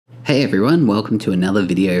Hey everyone, welcome to another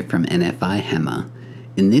video from NFIHammer.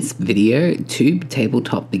 In this video, two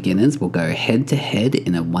tabletop beginners will go head to head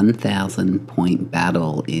in a 1000 point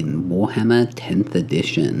battle in Warhammer 10th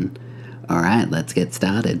edition. Alright, let's get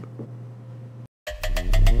started.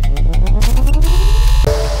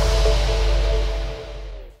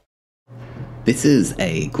 This is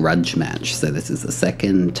a grudge match, so this is the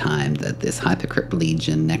second time that this Hypercrypt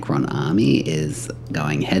Legion Necron army is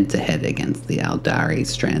going head to head against the Aeldari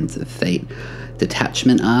Strands of Fate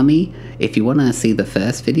detachment army. If you want to see the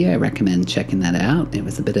first video, I recommend checking that out. It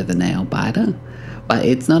was a bit of a nail biter, but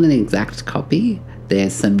it's not an exact copy.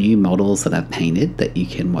 There's some new models that I've painted that you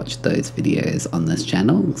can watch those videos on this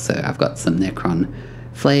channel. So I've got some Necron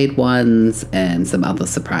flayed ones and some other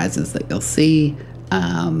surprises that you'll see.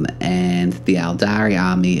 And the Aeldari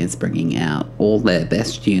army is bringing out all their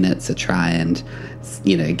best units to try and,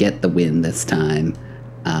 get the win this time.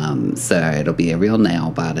 So it'll be a real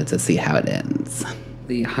nail biter to see how it ends.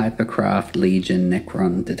 The Hypercrypt Legion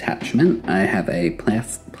Necron detachment, I have a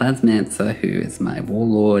Plasmancer who is my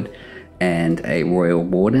warlord and a Royal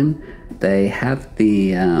Warden. They have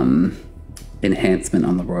the enhancement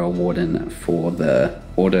on the Royal Warden for the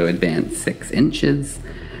auto advance 6 inches,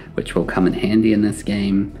 which will come in handy in this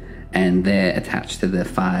game, and they're attached to the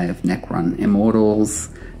 5 Necron Immortals,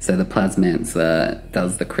 so the Plasmancer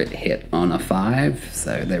does the crit hit on a 5,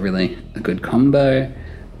 so they're really a good combo.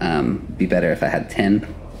 Be better if I had 10.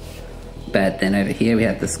 But then over here we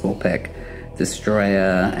have the Skorpek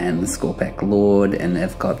Destroyer and the Skorpek Lord, and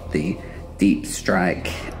they've got the Deep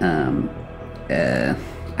Strike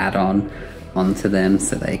add-on onto them,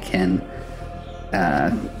 so they can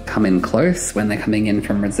come in close when they're coming in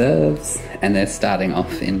from reserves, and they're starting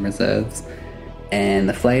off in reserves. And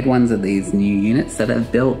the flayed ones are these new units that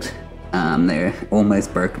I've built. They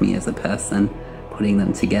almost broke me as a person putting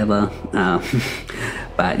them together,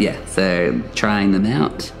 but yeah, so trying them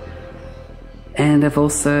out. And I've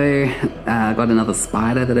also got another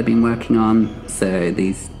spider that I've been working on, so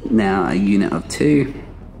these now a unit of 2,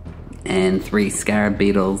 and 3 scarab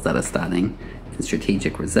beetles that are starting in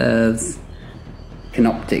strategic reserves.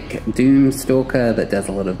 Canoptic Doomstalker that does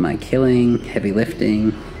a lot of my killing, heavy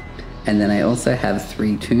lifting, and then I also have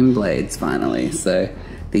 3 Tomb Blades finally, so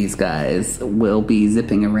these guys will be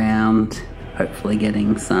zipping around, hopefully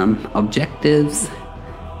getting some objectives.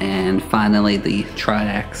 And finally the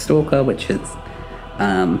Triax Stalker, which is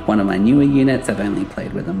one of my newer units. I've only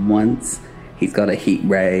played with him once. He's got a heat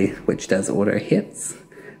ray which does auto hits,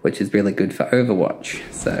 which is really good for Overwatch,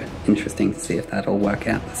 so interesting to see if that'll work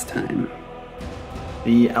out this time.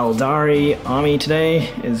 The Aeldari army today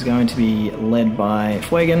is going to be led by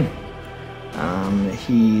Fuegan.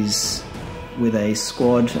 He's with a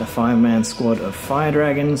squad, a 5-man squad of fire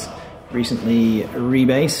dragons, recently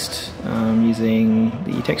rebased using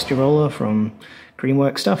the texture roller from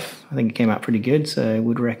Dreamworks stuff. I think it came out pretty good, so I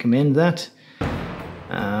would recommend that.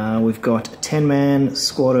 We've got a 10-man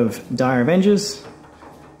squad of Dire Avengers.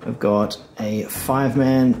 We've got a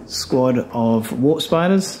 5-man squad of Warp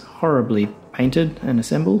Spiders, horribly painted and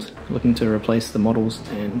assembled, looking to replace the models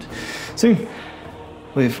and soon.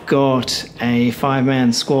 We've got a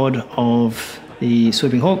 5-man squad of the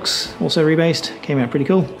Swooping Hawks, also rebased, came out pretty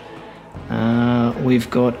cool. We've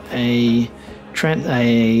got a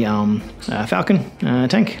Falcon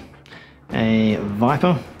tank, a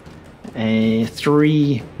Viper,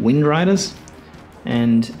 3 Wind Riders,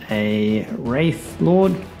 and a Wraith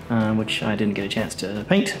Lord, which I didn't get a chance to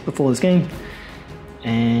paint before this game.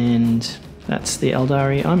 And that's the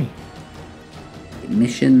Aeldari army.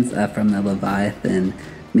 Missions are from the Leviathan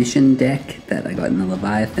mission deck that I got in the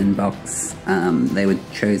Leviathan box. They were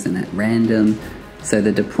chosen at random. So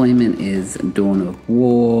the deployment is Dawn of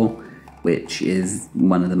War, which is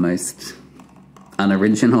one of the most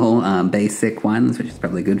unoriginal, basic ones, which is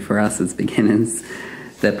probably good for us as beginners.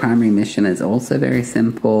 The primary mission is also very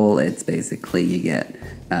simple. It's basically you get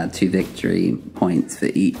 2 victory points for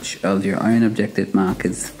each of your own objective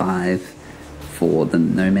markers, 5 for the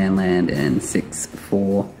no man land and 6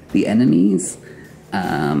 for the enemies.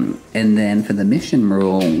 And then for the mission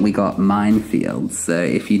rule, we got minefields. So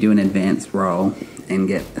if you do an advanced roll and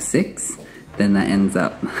get a 6, then that ends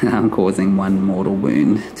up causing 1 mortal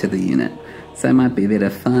wound to the unit. So it might be a bit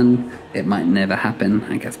of fun. It might never happen.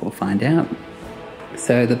 I guess we'll find out.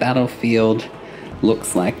 So the battlefield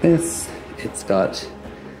looks like this. It's got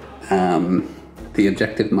the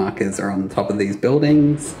objective markers are on top of these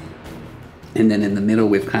buildings. And then in the middle,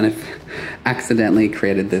 we've kind of accidentally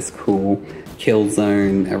created this cool kill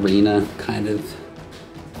zone arena kind of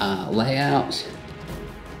layout.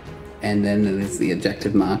 And then there's the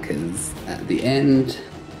objective markers at the end.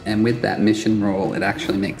 And with that mission roll, it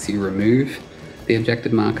actually makes you remove the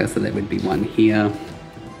objective marker, so there would be one here.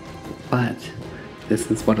 But this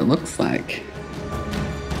is what it looks like.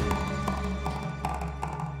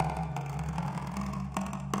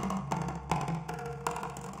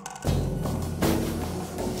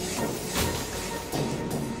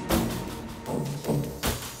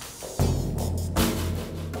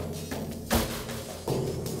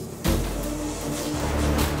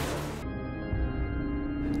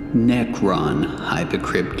 Necron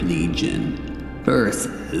Hypercrypt Legion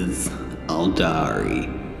versus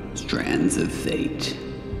Aeldari Strands of Fate.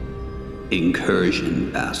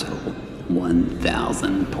 Incursion battle,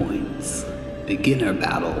 1,000 points. Beginner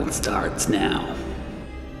battle starts now.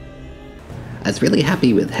 I was really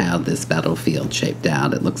happy with how this battlefield shaped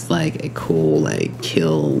out. It looks like a cool, like,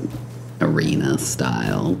 kill arena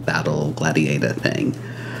style battle gladiator thing.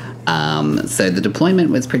 So the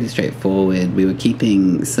deployment was pretty straightforward. We were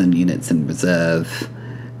keeping some units in reserve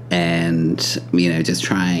and, you know, just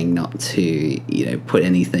trying not to, you know, put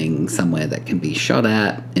anything somewhere that can be shot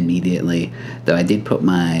at immediately. Though I did put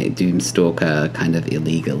my Doomstalker kind of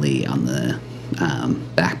illegally on the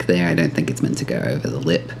back there. I don't think it's meant to go over the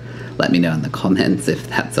lip. Let me know in the comments if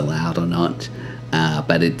that's allowed or not.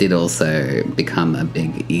 But it did also become a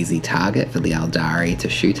big, easy target for the Aeldari to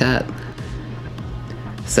shoot at.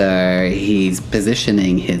 So he's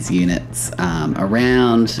positioning his units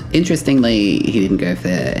around. Interestingly, he didn't go for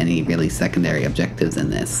any really secondary objectives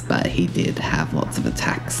in this, but he did have lots of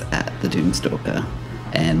attacks at the Doomstalker,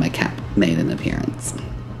 and my cap made an appearance.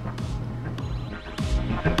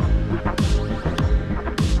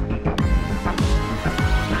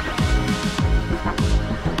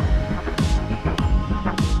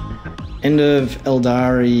 End of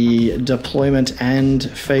Aeldari deployment and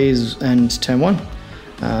phase and turn 1.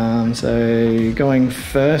 So going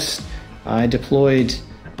first, I deployed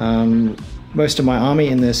most of my army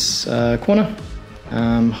in this corner,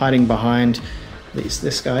 hiding behind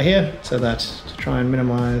this guy here, so that to try and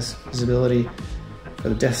minimize visibility for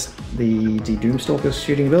the Doomstalker's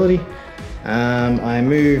shooting ability. I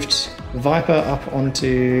moved Viper up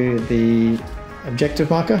onto the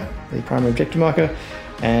objective marker, the primary objective marker,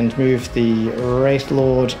 and moved the Wraith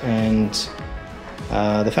Lord and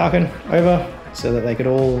the Falcon over, so that they could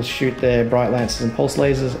all shoot their Bright Lances and Pulse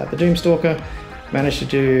Lasers at the Doomstalker. Managed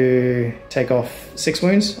to take off 6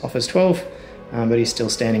 wounds off his 12, but he's still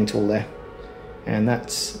standing tall there. And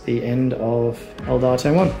that's the end of Aeldar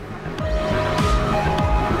turn 1.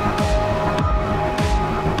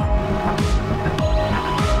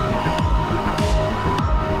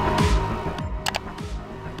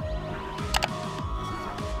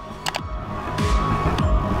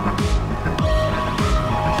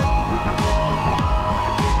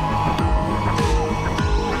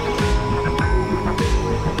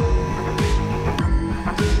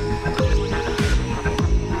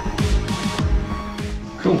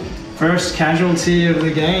 Cool. First casualty of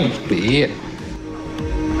the game. Yeah.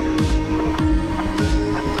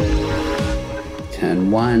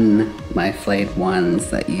 Turn 1, my flayed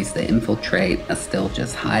ones that use the infiltrate are still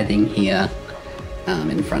just hiding here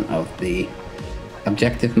in front of the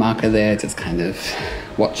objective marker there, just kind of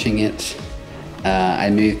watching it.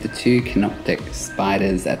 I moved the 2 Canoptic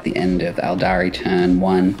Spiders at the end of Aeldari turn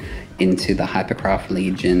 1 into the Hypercrypt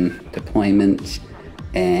Legion deployment,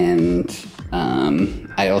 and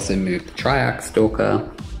I also moved the Triarch Stalker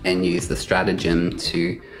and used the stratagem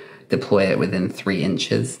to deploy it within 3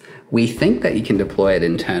 inches. We think that you can deploy it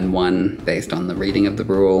in turn 1 based on the reading of the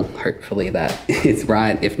rule. Hopefully that is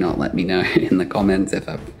right. If not, let me know in the comments if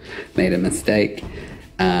I've made a mistake.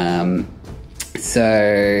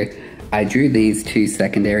 So I drew these 2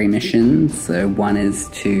 secondary missions. So one is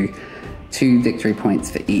to 2 victory points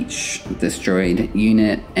for each destroyed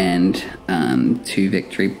unit, and 2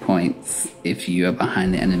 victory points if you are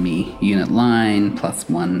behind the enemy unit line,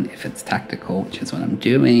 +1 if it's tactical, which is what I'm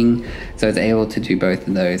doing. So I was able to do both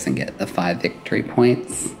of those and get the 5 victory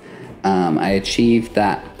points. I achieved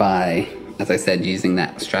that by, as I said, using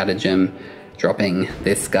that stratagem, dropping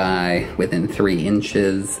this guy within 3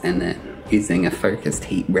 inches, and then using a focused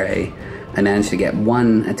heat ray. I managed to get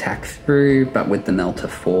 1 attack through, but with the Melter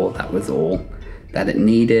 4, that was all that it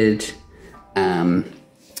needed.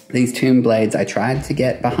 These Tomb Blades I tried to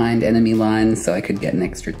get behind enemy lines so I could get an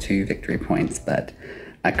extra 2 victory points, but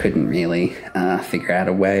I couldn't really figure out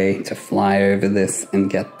a way to fly over this and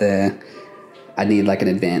get there. I need like an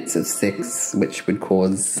advance of 6, which would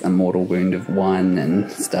cause a mortal wound of 1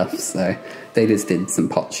 and stuff, so they just did some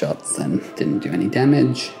pot shots and didn't do any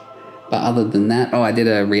damage. But other than that, I did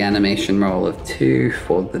a reanimation roll of 2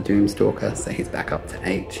 for the Doomstalker, so he's back up to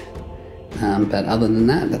 8. But other than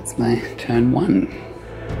that, that's my turn 1.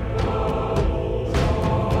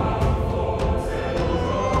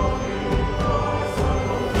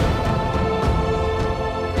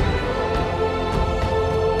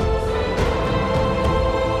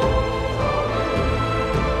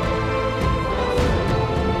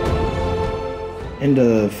 End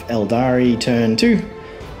of Aeldari, turn 2.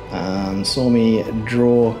 Saw me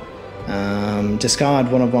draw,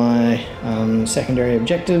 discard one of my secondary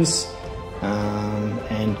objectives,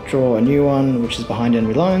 and draw a new one which is behind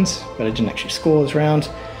enemy lines, but I didn't actually score this round.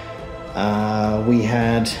 We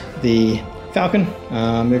had the Falcon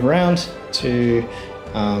move around to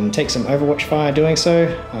take some Overwatch fire doing so,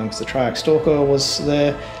 because the Triarch Stalker was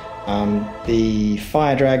there. The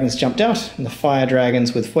Fire Dragons jumped out, and the Fire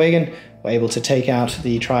Dragons with Fuegan were able to take out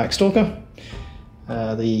the Triarch Stalker.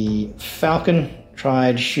 The Falcon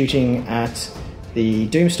tried shooting at the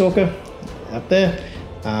Doomstalker up there,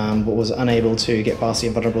 but was unable to get past the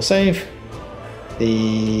invulnerable save.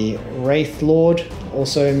 The Wraith Lord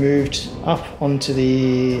also moved up onto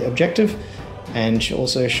the objective and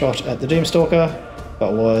also shot at the Doomstalker,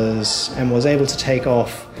 but was able to take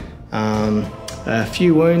off a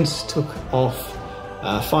few wounds, took off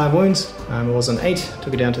 5 wounds. It was an 8,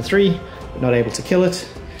 took it down to 3, but not able to kill it.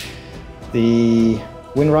 The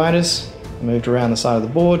Wind Riders moved around the side of the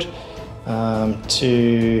board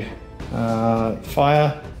to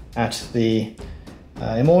fire at the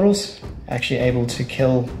Immortals, actually able to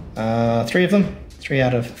kill 3 of them, 3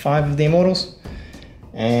 out of 5 of the Immortals.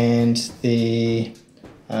 And the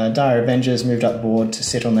Dire Avengers moved up the board to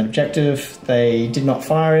sit on that objective. They did not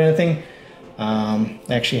fire at anything.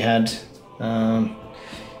 They actually had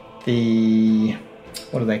the,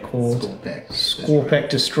 what are they called? Scorpec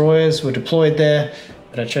Destroyers were deployed there,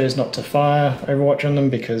 but I chose not to fire Overwatch on them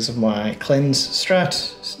because of my cleanse strat,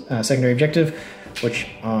 secondary objective, which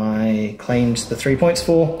I claimed the 3 points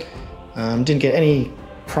for. Didn't get any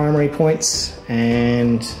primary points,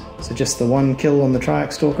 and so just the 1 kill on the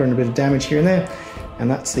Triarch Stalker and a bit of damage here and there.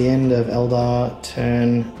 And that's the end of Eldar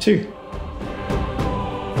turn 2.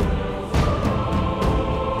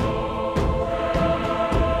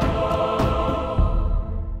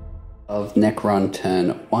 Of Necron turn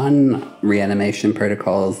 1, reanimation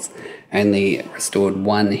protocols only restored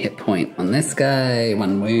 1 hit point on this guy,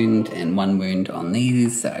 1 wound, and 1 wound on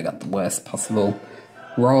these, so I got the worst possible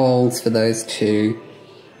rolls for those 2.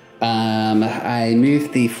 I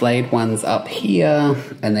moved the flayed ones up here,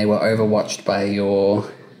 and they were overwatched by your,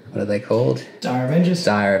 what are they called? Dire Avengers.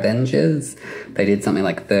 Dire Avengers. They did something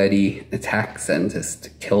like 30 attacks and just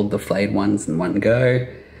killed the flayed ones in one go.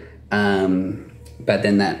 But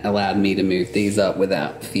then that allowed me to move these up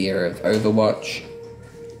without fear of Overwatch.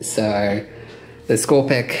 So the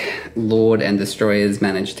Scorpec Lord and Destroyers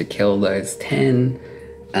managed to kill those 10.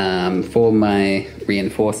 For my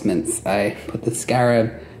reinforcements, I put the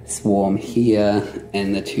Scarab Swarm here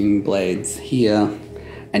and the Tomb Blades here.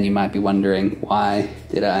 And you might be wondering, why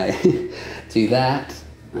did I do that?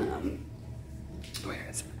 Where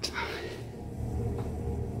is it?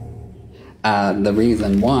 The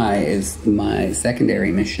reason why is my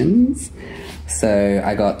secondary missions. So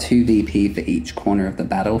I got 2 VP for each corner of the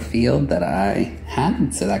battlefield that I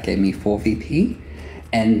had, so that gave me 4 VP.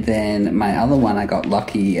 And then my other one, I got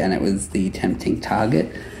lucky, and it was the tempting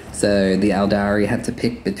target. So the Aeldari had to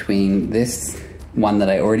pick between this one that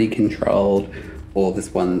I already controlled or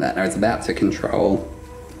this one that I was about to control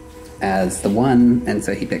as the one, and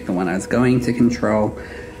so he picked the one I was going to control.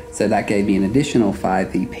 So that gave me an additional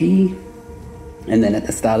 5 VP. And then at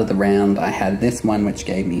the start of the round, I had this one which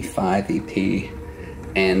gave me 5 VP,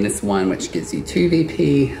 and this one which gives you 2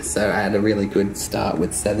 VP. So I had a really good start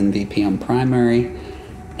with 7 VP on primary,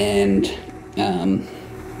 and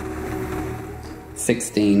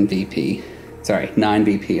 16 VP, sorry, 9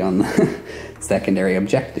 VP on the secondary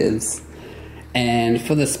objectives. And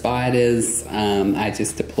for the spiders, I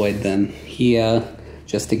just deployed them here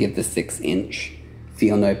just to give the 6-inch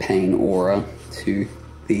feel no pain aura to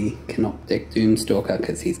the Canoptic Doomstalker,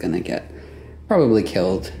 because he's going to get probably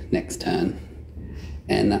killed next turn.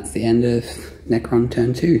 And that's the end of Necron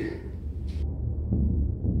turn 2.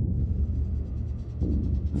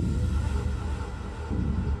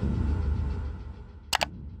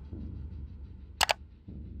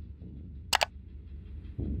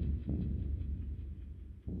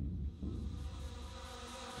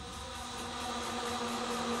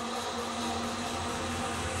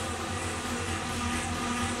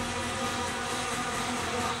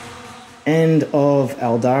 End of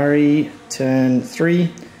Aeldari, turn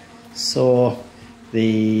 3. Saw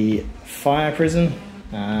the Fire Prison,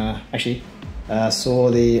 saw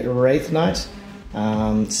the Wraith Knight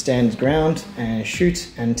stand ground and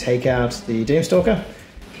shoot and take out the Doomstalker,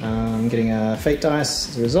 getting a fate dice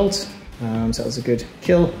as a result, so that was a good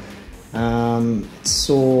kill.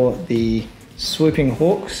 Saw the swooping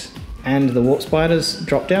hawks and the warp spiders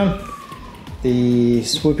drop down. The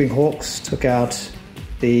swooping hawks took out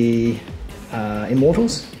the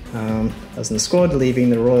immortals, as in the squad, leaving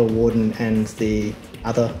the royal warden and the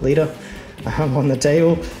other leader on the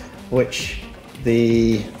table, which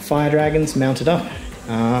the fire dragons mounted up,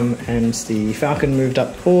 and the falcon moved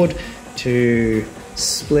up forward to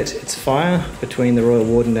split its fire between the royal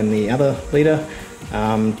warden and the other leader,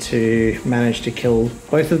 to manage to kill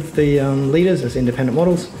both of the leaders as independent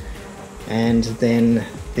models. And then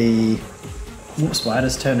the warp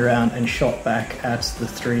spiders turned around and shot back at the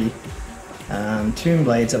three tomb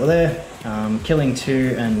blades that were there, killing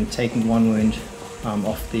 2 and taking 1 wound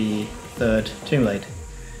off the 3rd tomb blade.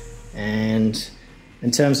 And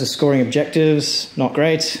in terms of scoring objectives, not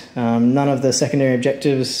great. None of the secondary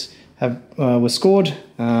objectives were scored,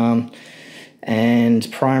 and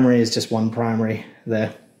primary is just 1 primary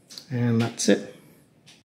there, and that's it.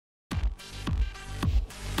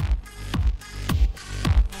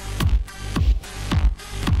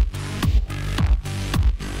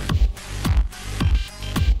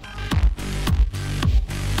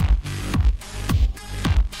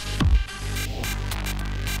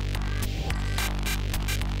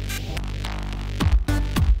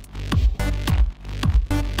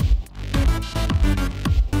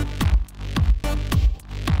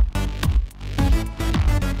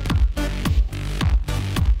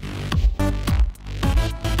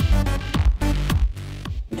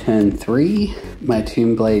 Turn 3, my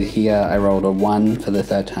Tomb Blade here, I rolled a 1 for the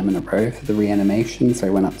 3rd time in a row for the reanimation, so I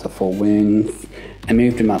went up to 4 wounds. I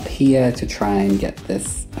moved him up here to try and get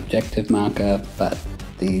this objective marker, but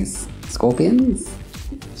these scorpions?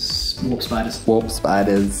 Warp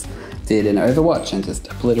spiders did an overwatch and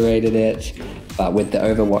just obliterated it, but with the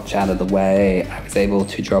overwatch out of the way, I was able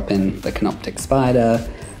to drop in the canoptic spider,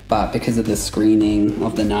 but because of the screening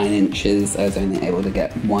of the 9 inches, I was only able to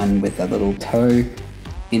get 1 with a little toe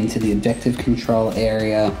into the objective control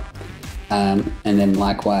area, and then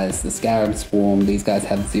likewise the Scarab Swarm, these guys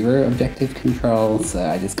have 0 objective control, so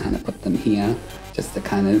I just kind of put them here just to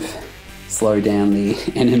kind of slow down the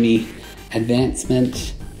enemy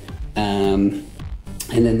advancement, and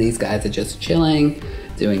then these guys are just chilling,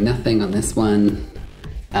 doing nothing on this one.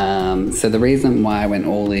 So the reason why I went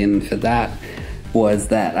all in for that was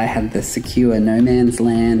that I had the secure no man's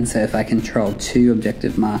land, so if I control 2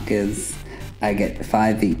 objective markers I get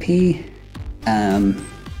 5 VP, and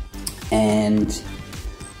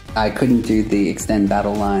I couldn't do the extend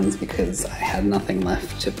battle lines because I had nothing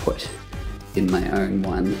left to put in my own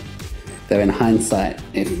one. Though in hindsight,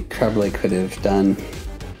 it probably could have done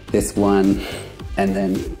this one and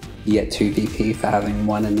then you get 2 VP for having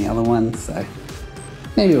 1 in the other one, so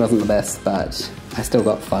maybe it wasn't the best, but I still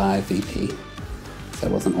got 5 VP, so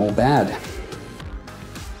it wasn't all bad.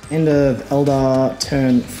 End of Eldar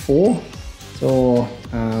turn 4. So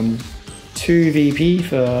 2 VP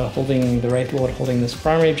for holding the Wraith Lord, holding this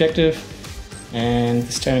primary objective, and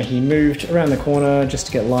this turn he moved around the corner just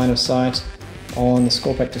to get line of sight on the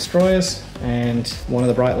Scorpec destroyers, and one of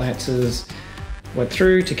the Bright Lancers went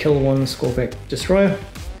through to kill 1 Scorpec destroyer.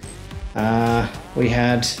 We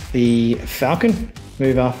had the Falcon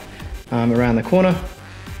move up around the corner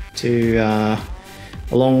to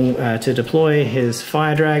to deploy his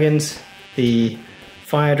fire dragons. The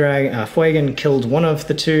Fuegan killed 1 of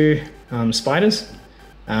the 2 spiders,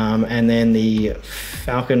 and then the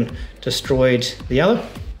Falcon destroyed the other.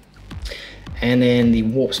 And then the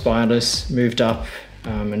warp spiders moved up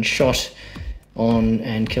and shot on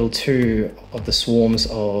and killed 2 of the swarms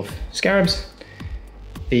of scarabs.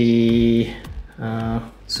 The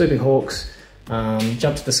swooping hawks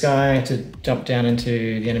jumped to the sky to jump down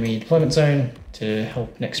into the enemy deployment zone to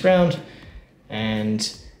help next round.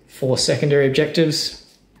 And for secondary objectives,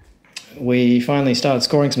 we finally started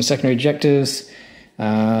scoring some secondary objectives.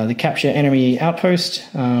 The capture enemy outpost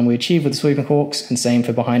we achieved with the swooping hawks, and same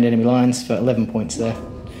for behind enemy lines for 11 points there.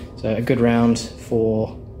 So a good round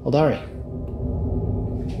for Aeldari.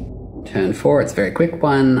 Turn 4, it's a very quick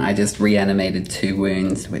one. I just reanimated 2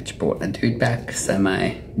 wounds, which brought a dude back, so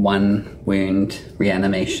my 1 wound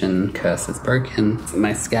reanimation curse is broken. So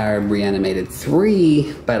my Scarab reanimated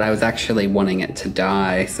 3, but I was actually wanting it to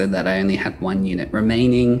die so that I only had 1 unit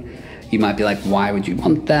remaining. You might be like, why would you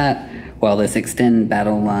want that? Well, this extend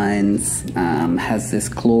battle lines has this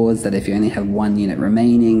clause that if you only have 1 unit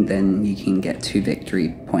remaining, then you can get 2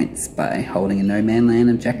 victory points by holding a no man land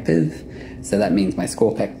objective. So that means my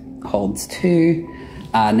Scorpec holds 2.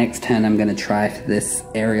 Next turn I'm going to try for this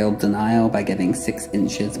aerial denial by getting 6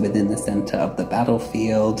 inches within the center of the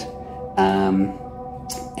battlefield.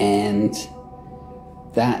 And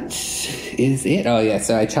that is it. Oh yeah,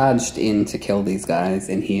 so I charged in to kill these guys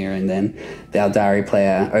in here, and then the Aeldari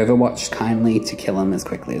player overwatched kindly to kill them as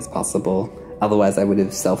quickly as possible. Otherwise I would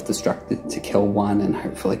have self-destructed to kill one and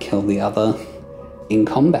hopefully kill the other in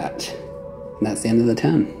combat. And that's the end of the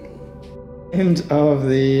turn. End of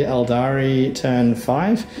the Aeldari turn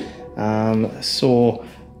 5. Saw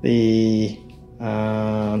the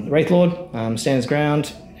Wraith Lord stand his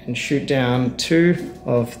ground and shoot down 2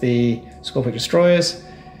 of the Scorpic Destroyers.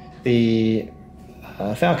 The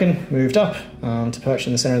Falcon moved up to perch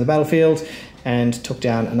in the center of the battlefield and took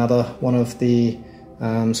down another one of the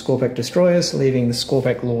Scorpic Destroyers, leaving the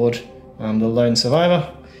Scorpic Lord the lone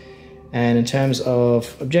survivor. And in terms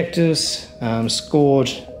of objectives, scored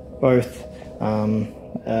both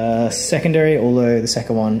secondary, although the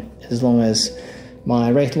second one, as long as my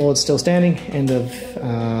Wraith Lord's still standing, end of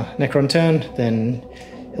Necron turn, then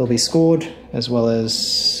he'll be scored, as well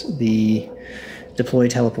as the deploy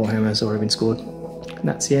teleport hammer has already been scored. And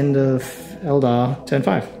that's the end of Eldar turn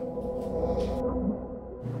 5.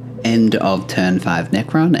 End of turn 5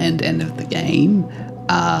 Necron and end of the game.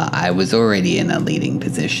 I was already in a leading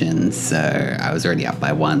position, so I was already up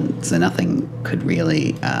by 1, so nothing could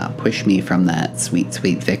really push me from that sweet,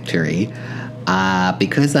 sweet victory.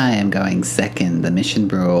 Because I am going second, the mission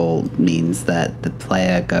rule means that the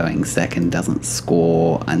player going second doesn't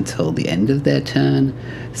score until the end of their turn,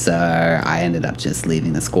 so I ended up just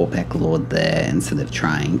leaving the Scorpic Lord there instead of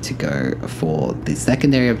trying to go for the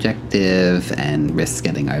secondary objective and risk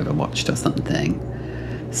getting overwatched or something.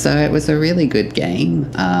 So it was a really good game.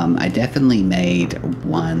 I definitely made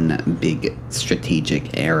one big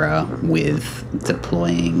strategic error with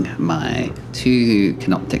deploying my 2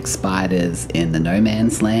 Canoptic Spiders in the no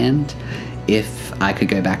man's land. If I could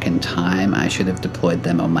go back in time, I should have deployed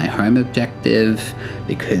them on my home objective,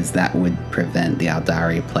 because that would prevent the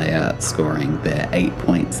Aeldari player scoring their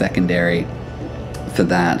 8-point secondary for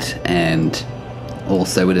that, and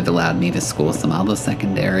also would have allowed me to score some other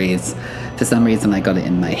secondaries. For some reason I got it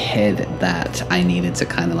in my head that I needed to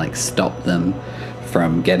kind of like stop them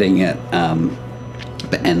from getting it,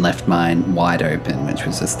 and left mine wide open, which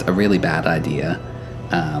was just a really bad idea.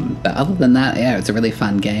 But other than that, yeah, it was a really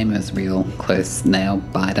fun game. It was a real close nail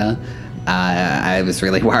biter. I was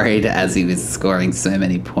really worried as he was scoring so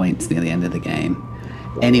many points near the end of the game.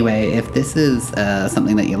 Anyway, if this is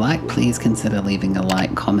something that you like, please consider leaving a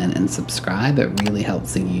like, comment, and subscribe. It really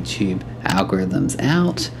helps the YouTube algorithms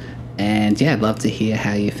out. And yeah, I'd love to hear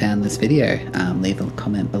how you found this video. Leave a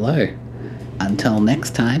comment below. Until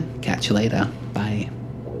next time, catch you later. Bye.